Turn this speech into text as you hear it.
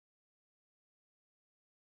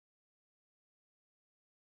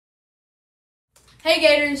Hey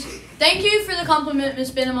Gators, thank you for the compliment,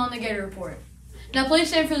 Miss Benham, on the Gator Report. Now please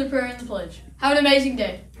stand for the prayer and the pledge. Have an amazing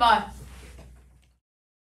day. Bye.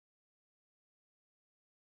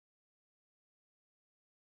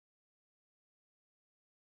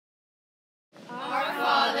 Our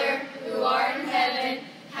Father, who art in heaven,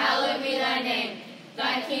 hallowed be thy name.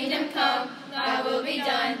 Thy kingdom come, thy will be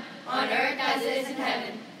done, on earth as it is in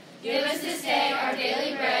heaven. Give us this day our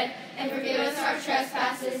daily bread, and forgive us our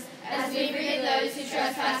trespasses, as we forgive those who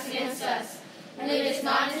trespass against us. And lead us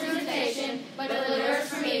not into temptation, but deliver us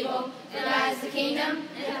from evil. For thine is the kingdom,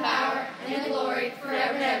 and the power, and the glory,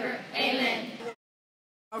 forever and ever. Amen.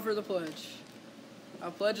 Now for the pledge. I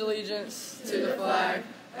pledge allegiance to the flag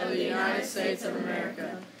of the United States of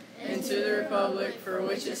America, and to the republic for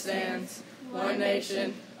which it stands, one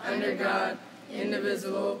nation, under God,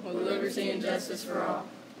 indivisible, with liberty and justice for all.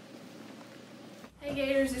 Hey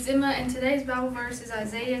Gators, it's Emma, and today's Bible verse is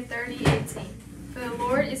Isaiah 30:18. For the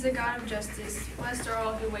Lord is a God of justice. Blessed are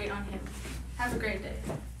all who wait on him. Have a great day.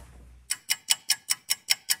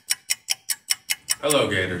 Hello,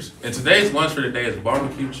 Gators. And today's lunch for the day is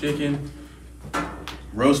barbecue chicken,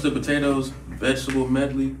 roasted potatoes, vegetable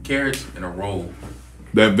medley, carrots, and a roll.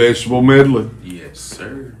 That vegetable medley? Yes,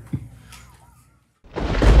 sir.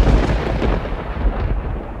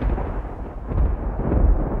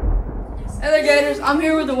 Hey there Gators, I'm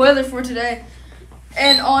here with the weather for today.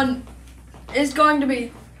 And it's going to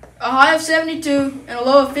be a high of 72 and a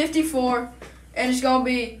low of 54, and it's going to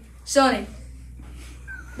be sunny.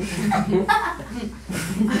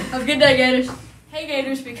 Have a good day, Gators. Hey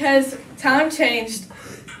Gators, because time changed,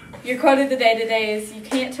 your quote of the day today is, "You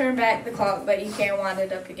can't turn back the clock, but you can wind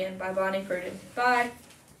it up again," by Bonnie Pruden. Bye.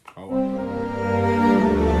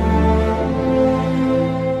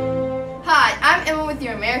 Hi, I'm Emma with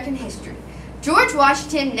your American history. George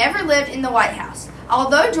Washington never lived in the White House.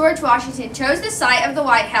 Although George Washington chose the site of the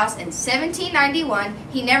White House in 1791,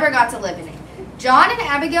 he never got to live in it. John and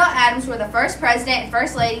Abigail Adams were the first president and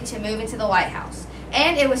first lady to move into the White House,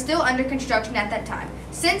 and it was still under construction at that time.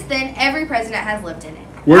 Since then, every president has lived in it.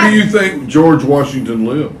 Where do you think George Washington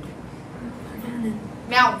lived?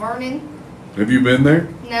 Mount Vernon? Have you been there?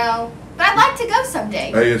 No, but I'd like to go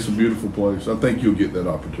someday. Hey, it's a beautiful place. I think you'll get that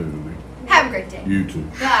opportunity. Have a great day. You too.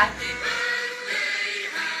 Bye.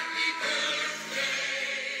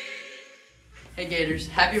 Hey Gators,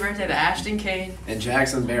 happy birthday to Ashton Kane and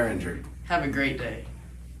Jackson Behringer. Have a great day.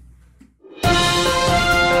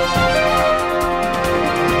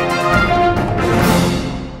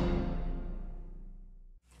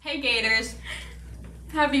 Hey Gators,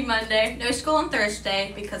 happy Monday. No school on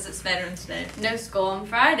Thursday because it's Veterans Day. No school on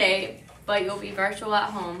Friday, but you'll be virtual at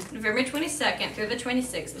home. November 22nd through the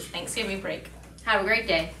 26th is Thanksgiving break. Have a great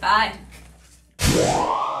day. Bye.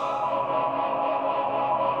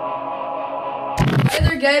 Hey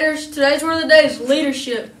there, Gators. Today's word of the day is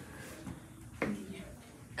leadership.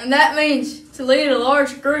 And that means to lead a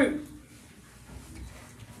large group.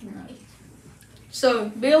 So,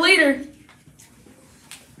 be a leader.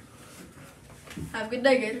 Have a good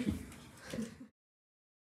day, Gators.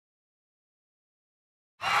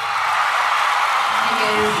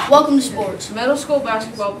 Welcome to sports. Middle school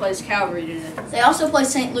basketball plays Calvary today. They also play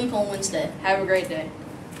St. Luke on Wednesday. Have a great day.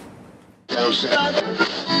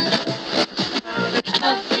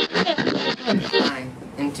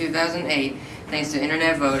 In 2008, thanks to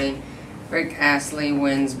internet voting, Rick Astley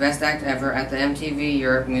wins Best Act Ever at the MTV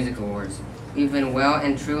Europe Music Awards. We've been well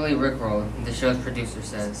and truly rickrolled, the show's producer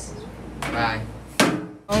says. Bye.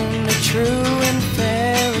 Only true and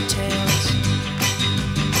fairy tales.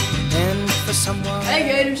 And for someone. Hey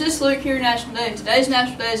Gators, this is Luke here at National Day. Today's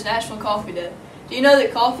National Day is National Coffee Day. Do you know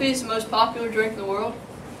that coffee is the most popular drink in the world?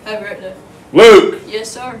 Have a great day. Luke, Yes,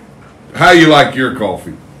 sir. how you like your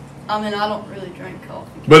coffee? I mean, I don't really drink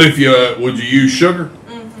coffee. But if you would you use sugar?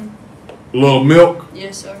 Mm-hmm. A little milk?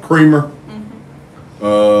 Yes, sir. Creamer?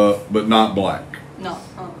 Mm-hmm. But not black. No.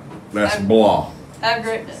 That's blah. Have a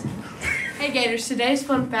great day. Hey Gators, today's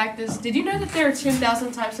fun fact is, did you know that there are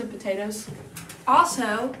 10,000 types of potatoes?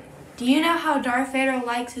 Also, do you know how Darth Vader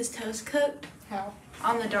likes his toast cooked? How?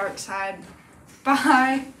 On the dark side.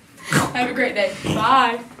 Bye. Have a great day.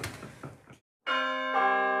 Bye.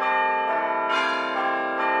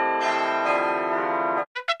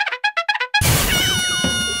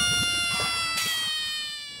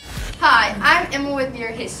 Hi, I'm Emma with your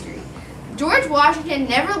history. George Washington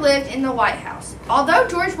never lived in the White House. Although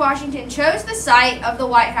George Washington chose the site of the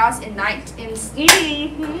White House in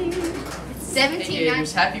 1790. Hey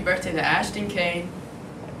Gators, happy birthday to Ashton Kane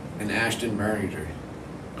and Ashton Behringer.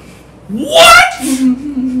 What?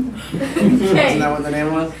 Wasn't that what the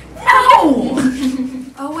name was? No!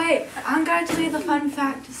 Oh wait, Okay, I'm going to leave the fun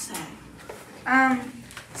fact to say. It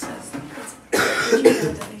says, did you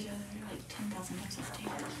know that there's like 10,000 types of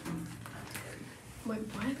potatoes? Wait,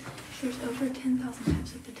 what? There's over 10,000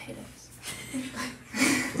 types of potatoes.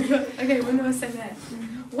 Okay, when do I say that?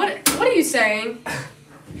 What are you saying?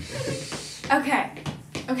 Okay,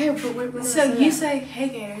 Okay, but when do I so say you that? say, hey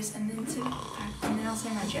Gators, and then say fact, and then I'll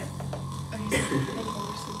say my joke. Okay,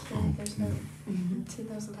 so there's no 10,000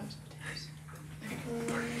 types of potatoes.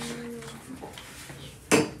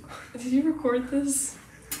 Did you record this?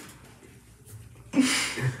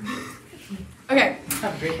 Okay.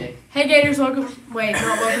 Have a great day. Hey Gators, welcome. Wait,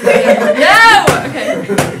 not welcome. No!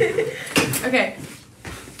 Okay. Okay.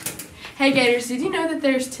 Hey Gators, did you know that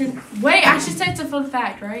there's 10... Wait, I should say it's a fun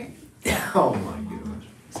fact, right? Oh my goodness.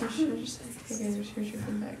 So should I just say, hey Gators, here's your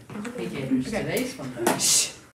fun fact. Hey Gators, Okay. today's fun fact. Shh.